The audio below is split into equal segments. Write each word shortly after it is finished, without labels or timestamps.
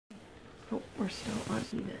torso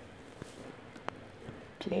uneven.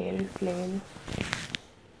 Plain.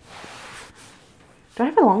 Do I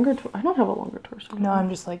have a longer torso? I don't have a longer torso. No, I'm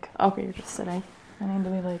just like... Okay, you're just sitting. I need to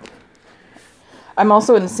be like... I'm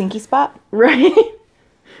also in the sinky spot. Right?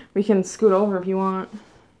 We can scoot over if you want.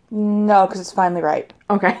 No, because it's finally right.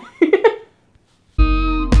 Okay.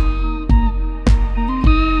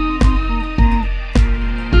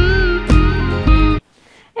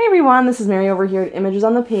 Hey everyone, this is Mary over here at Images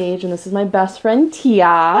on the Page, and this is my best friend Tia.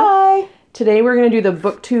 Hi! Today we're going to do the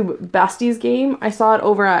Booktube Besties game. I saw it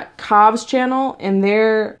over at Cobb's channel, and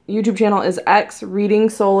their YouTube channel is X Reading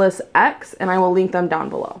Solace X, and I will link them down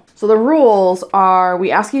below. So the rules are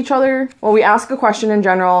we ask each other, well, we ask a question in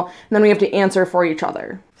general, and then we have to answer for each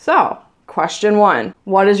other. So, question 1.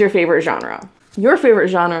 What is your favorite genre? Your favorite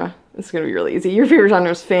genre, it's going to be really easy. Your favorite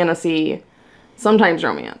genre is fantasy, sometimes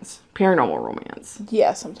romance, paranormal romance.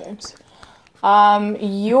 Yeah, sometimes.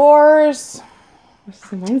 Yours...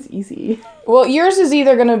 Mine's easy. Well, yours is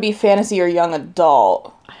either going to be fantasy or young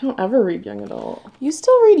adult. I don't ever read young adult. You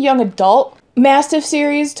still read young adult? Mastiff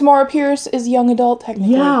series, Tamora Pierce is young adult,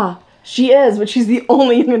 technically. Yeah, she is, but she's the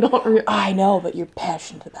only young adult. I know, but you're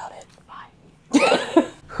passionate about it. Fine.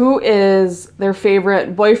 Who is their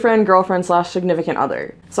favorite boyfriend, girlfriend, / significant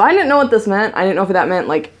other? So I didn't know what this meant. I didn't know if that meant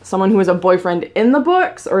like someone who is a boyfriend in the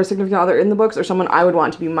books or a significant other in the books or someone I would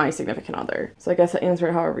want to be my significant other. So I guess answer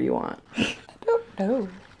it however you want. No.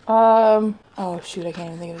 Oh shoot, I can't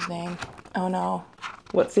even think of his name. Oh no.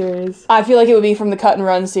 What series? I feel like it would be from the Cut and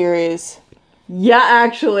Run series. Yeah,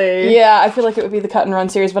 actually. Yeah, I feel like it would be the Cut and Run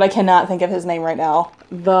series, but I cannot think of his name right now.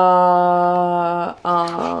 The,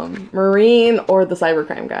 Marine or the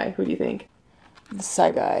cybercrime guy? Who do you think? The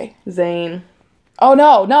side guy. Zane. Oh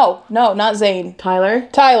no, not Zane. Tyler?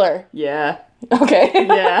 Tyler. Yeah. Okay.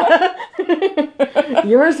 Yeah.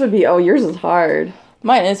 Yours would be, yours is hard.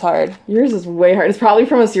 Mine is hard. Yours is way hard. It's probably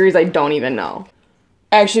from a series I don't even know.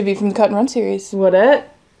 Actually, be from the Cut and Run series. Would it?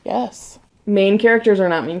 Yes. Main characters or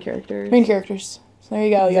not main characters? Main characters. So there you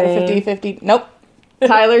go. You got a 50-50. Nope.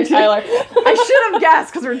 Tyler, too. Tyler. I should have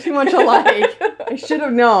guessed because we're too much alike. I should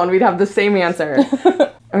have known we'd have the same answer.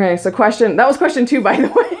 Okay, so that was question 2, by the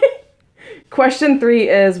way. Question 3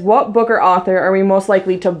 is, what book or author are we most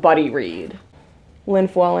likely to buddy read? Lynn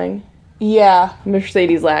Fwelling. Yeah.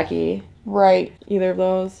 Mercedes Lackey. Right. Either of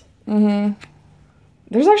those? Mm-hmm.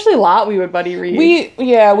 There's actually a lot we would buddy read.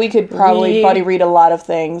 We could probably buddy read a lot of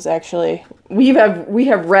things, actually. We have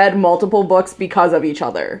read multiple books because of each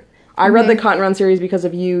other. I read the Cut and Run series because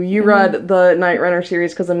of you. You read the Night Runner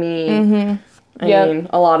series because of me. I mean,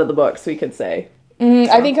 a lot of the books, we could say. So.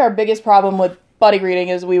 I think our biggest problem with buddy reading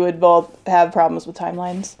is we would both have problems with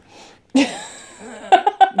timelines. You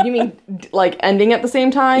mean, like, ending at the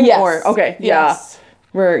same time? Yes. Or, okay, yes.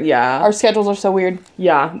 Yeah. Our schedules are so weird.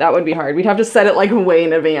 Yeah, that would be hard. We'd have to set it, like, way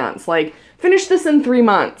in advance. Like, finish this in 3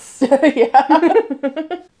 months. Yeah.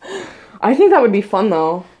 I think that would be fun,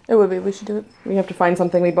 though. It would be. We should do it. We have to find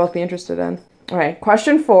something we'd both be interested in. Okay,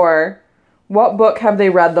 question 4. What book have they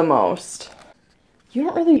read the most? You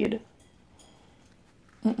don't really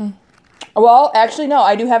read. Well, actually, no.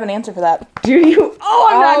 I do have an answer for that. Do you? Oh,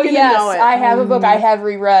 I'm not going to know it. I have a book I have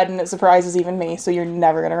reread, and it surprises even me, so you're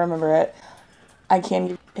never going to remember it. I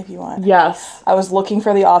can if you want. Yes. I was looking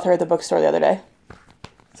for the author at the bookstore the other day.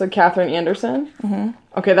 So Catherine Anderson? Mm-hmm.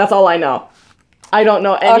 Okay, that's all I know. I don't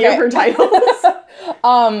know any of her titles.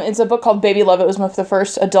 It's a book called Baby Love. It was the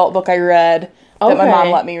first adult book I read that my mom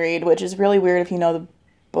let me read, which is really weird if you know the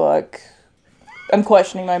book. I'm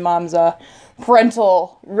questioning my mom's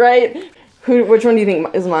parental... Right? Which one do you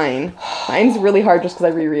think is mine? Mine's really hard just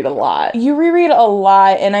because I reread a lot. You reread a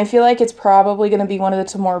lot, and I feel like it's probably going to be one of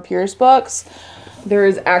the Tamora Pierce books. There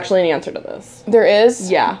is actually an answer to this. There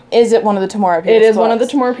is? Yeah. Is it one of the Tamora Pierce books? It is one of the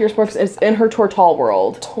Tamora Pierce books. It's in her Tortall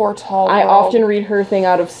world. Tortall world. I often read her thing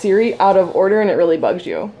out of order, and it really bugs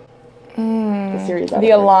you. The series The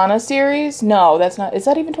Alana series? No, that's not. Is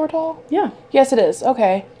that even Tortall? Yeah. Yes, it is.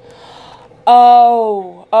 Okay.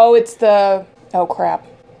 Oh, it's the... Oh, crap.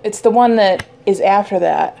 It's the one that is after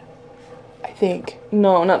that, I think.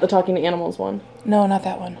 No, not the Talking to Animals one. No, not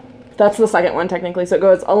that one. That's the second one, technically. So it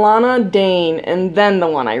goes Alana, Dane, and then the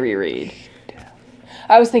one I reread.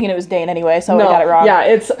 I was thinking it was Dane anyway, so I got it wrong. Yeah,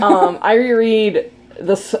 it's, I reread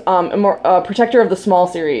this, Protector of the Small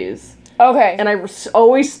series. Okay. And I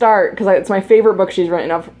always start, because it's my favorite book she's written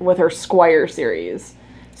up with her Squire series.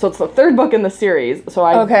 So it's the 3rd book in the series, so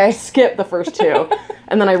I skip the first 2.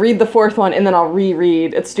 And then I read the 4th one, and then I'll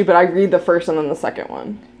reread. It's stupid. I read the first and then the second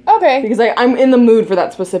one. Okay. Because I'm in the mood for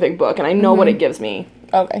that specific book, and I know what it gives me.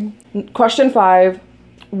 Okay. Question 5.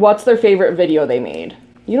 What's their favorite video they made?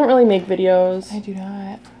 You don't really make videos. I do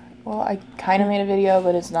not. Well, I kind of made a video,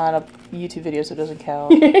 but it's not a YouTube video, so it doesn't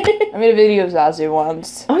count. I made a video of Zazu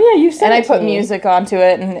once. Oh yeah, you said and I put music onto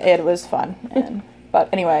it, and it was fun. But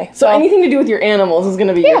anyway. So anything to do with your animals is going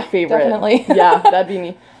to be your favorite. Definitely. Yeah, that'd be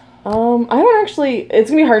me. I don't actually...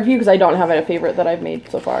 It's going to be hard for you because I don't have a favorite that I've made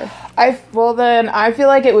so far. Well, then, I feel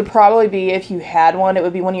like it would probably be, if you had one, it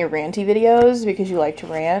would be one of your ranty videos, because you like to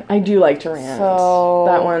rant. I do like to rant. So...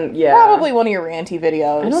 That one, yeah. Probably one of your ranty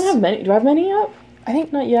videos. I don't have many. Do I have many up? I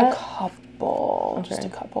think not yet. A couple. Okay. Just a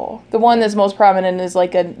couple. The one that's most prominent is,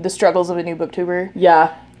 like, the struggles of a new booktuber.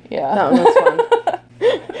 Yeah. Yeah. That one was fun.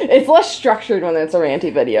 It's less structured when it's a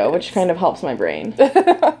ranty video, which kind of helps my brain.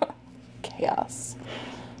 Chaos.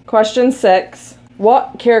 Question 6.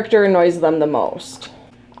 What character annoys them the most?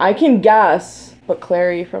 I can guess, but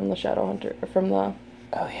Clary from the Shadowhunter, from the...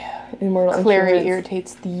 Oh, yeah. Immortal Clary Instruments.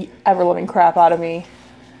 irritates the ever-living crap out of me.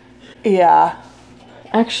 Yeah.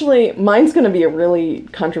 Actually, mine's going to be a really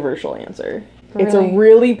controversial answer. Really? It's a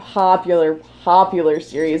really popular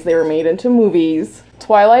series. They were made into movies.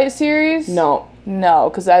 Twilight series? No. No,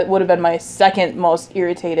 because that would have been my second most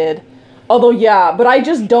irritated. Although, yeah, but I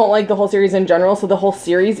just don't like the whole series in general, so the whole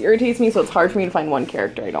series irritates me, so it's hard for me to find one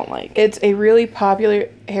character I don't like. It's a really popular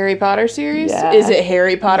Harry Potter series? Yeah. Is it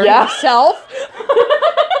Harry Potter himself?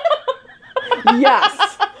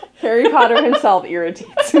 Yes. Harry Potter himself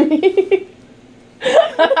irritates me.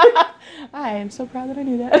 I am so proud that I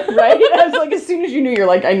knew that. Right? I was like, as soon as you knew, you're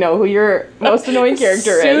like, I know who your most annoying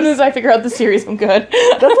character is. As soon as I figure out the series, I'm good.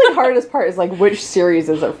 That's like hardest part is like, which series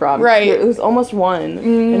is it from? Right. There's almost one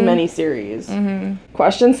in many series. Mm-hmm.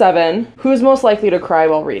 Question 7. Who's most likely to cry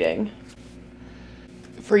while reading?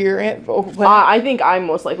 For your aunt? I think I'm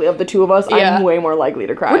most likely. Of the two of us, Yeah. I'm way more likely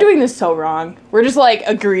to cry. We're doing this so wrong. We're just like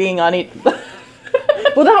agreeing on it.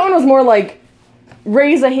 Well, that one was more like,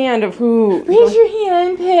 raise a hand of who... Raise your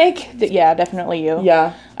hand, pick. Yeah, definitely you.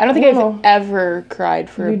 Yeah. I don't think I've ever cried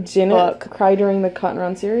for You a didn't book. cry during the Cut and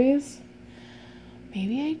Run series?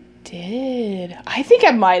 Maybe I did. I think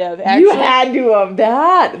I might have, actually. You had to have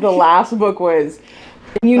that. The last book was...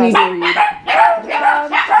 You need to read.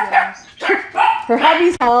 Yes. Her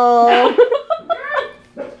hubby's home.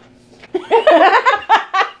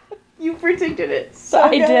 You predicted it. So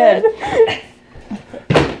I did.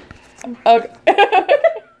 Okay.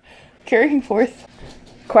 Carrying forth.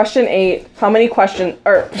 Question 8. How many questions?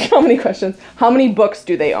 How many books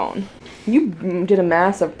do they own? You did a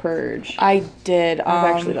massive purge. I did.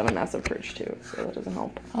 I've actually done a massive purge too, so that doesn't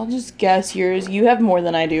help. I'll just guess yours. You have more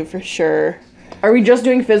than I do for sure. Are we just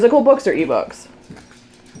doing physical books or ebooks?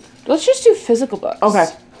 Let's just do physical books. Okay.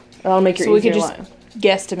 That'll make your So we easier could just life.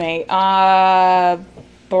 guesstimate.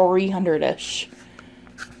 300-ish.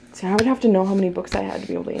 See, I would have to know how many books I had to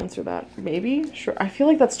be able to answer that. Maybe? Sure. I feel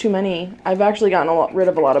like that's too many. I've actually gotten rid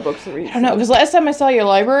of a lot of books to read. I don't know, because last time I saw your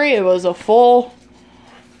library, it was a full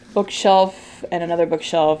bookshelf and another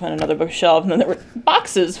bookshelf and another bookshelf, and then there were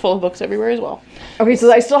boxes full of books everywhere as well. Okay,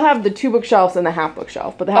 so I still have the 2 bookshelves and the half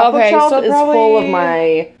bookshelf, but the half Okay, bookshelf so is probably- full of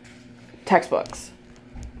my textbooks.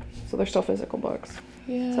 So they're still physical books.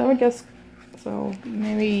 Yeah. So I would guess, so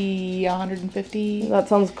Maybe 150. that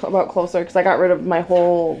sounds about closer, because I got rid of my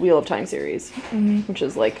whole Wheel of Time series, which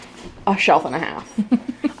is like a shelf and a half.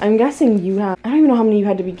 I'm guessing you have, I don't even know how many you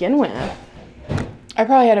had to begin with. I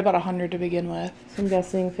probably had about 100 to begin with. So I'm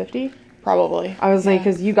guessing 50? Probably. I was like,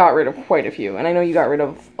 because you got rid of quite a few, and I know you got rid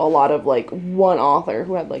of a lot of, like, one author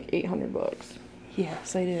who had, like, 800 books.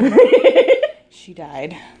 Yes, I did. She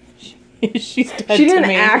died. She's dead She didn't to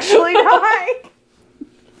me. actually die,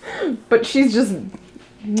 but she's just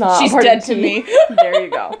not. She's part dead of to the me. team. There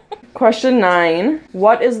you go. Question 9.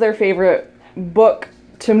 What is their favorite book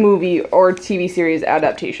to movie or TV series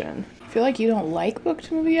adaptation? I feel like you don't like book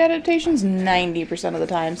to movie adaptations 90% of the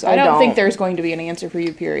time, so I don't. don't think there's going to be an answer for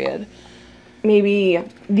you, period. Maybe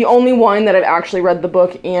the only one that I've actually read the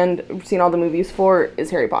book and seen all the movies for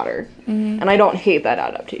is Harry Potter. And I don't hate that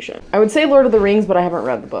adaptation. I would say Lord of the Rings, but I haven't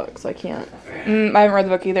read the book, so I can't. I haven't read the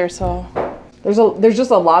book either, so... There's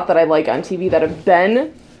just a lot that I like on TV that have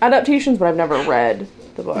been adaptations, but I've never read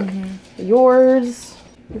the book. Yours,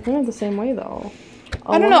 you're kind of the same way, though.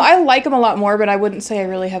 I don't know. I like them a lot more, but I wouldn't say I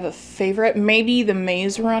really have a favorite. Maybe the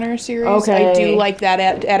Maze Runner series. Okay. I do like that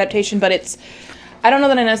adaptation, but it's... I don't know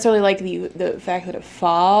that I necessarily like the fact that it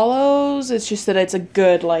follows. It's just that it's a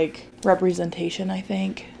good, like, representation, I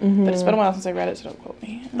think. But it's been a while since I read it, so don't quote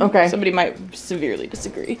me. Okay. Somebody might severely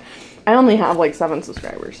disagree. I only have like 7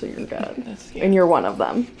 subscribers, so you're good. And you're one of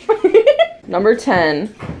them. Number 10.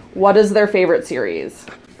 What is their favorite series?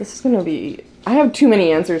 This is gonna be... I have too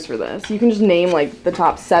many answers for this. You can just name like the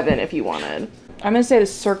top 7 if you wanted. I'm gonna say the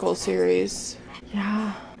Circle series.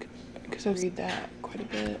 Yeah. Because I read that quite a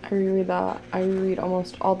bit. I reread that. I reread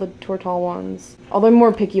almost all the Tortall ones. Although I'm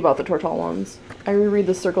more picky about the Tortall ones. I reread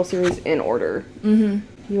the Circle series in order.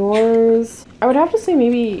 Mm-hmm. Yours? I would have to say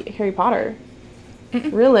maybe Harry Potter.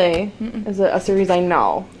 Mm-mm. Really? Mm-mm. Is it a series I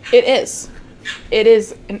know? It is. It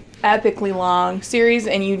is an epically long series,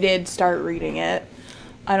 and you did start reading it.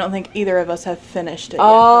 I don't think either of us have finished it yet.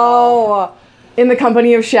 Oh, In the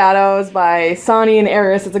Company of Shadows by Sonny and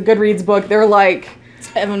Eris. It's a Goodreads book. They're like...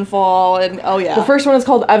 Evanfall, and oh yeah. The first one is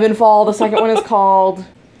called Evanfall. The second one is called...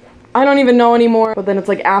 I don't even know anymore. But then it's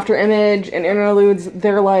like After Image and Interludes.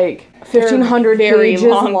 They're like 1,500 pages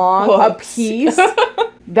long a piece.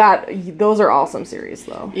 Those are awesome series,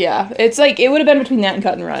 though. Yeah, it's like, it would have been between that and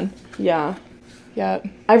Cut and Run. Yeah. Yeah.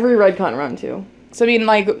 I've reread Cut and Run, too. So, I mean,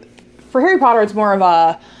 like, for Harry Potter, it's more of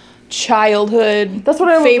a childhood That's what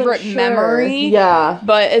I favorite memory. Yeah.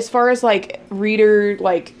 But as far as, like, reader,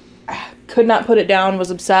 like, could not put it down,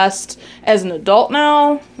 was obsessed as an adult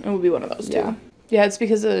now, it would be one of those two. Yeah. Yeah, it's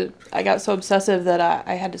because I got so obsessive that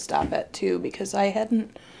I had to stop it, too, because I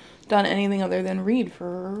hadn't done anything other than read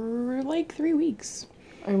for, like, 3 weeks.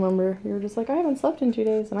 I remember you were just like, I haven't slept in 2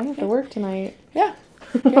 days, and I have to work tonight. Yeah.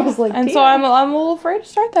 I was like, and damn. so I'm a little afraid to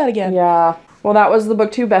start that again. Yeah. Well, that was the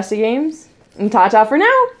Booktube Bestie Games. And ta-ta for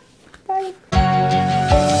now. Bye.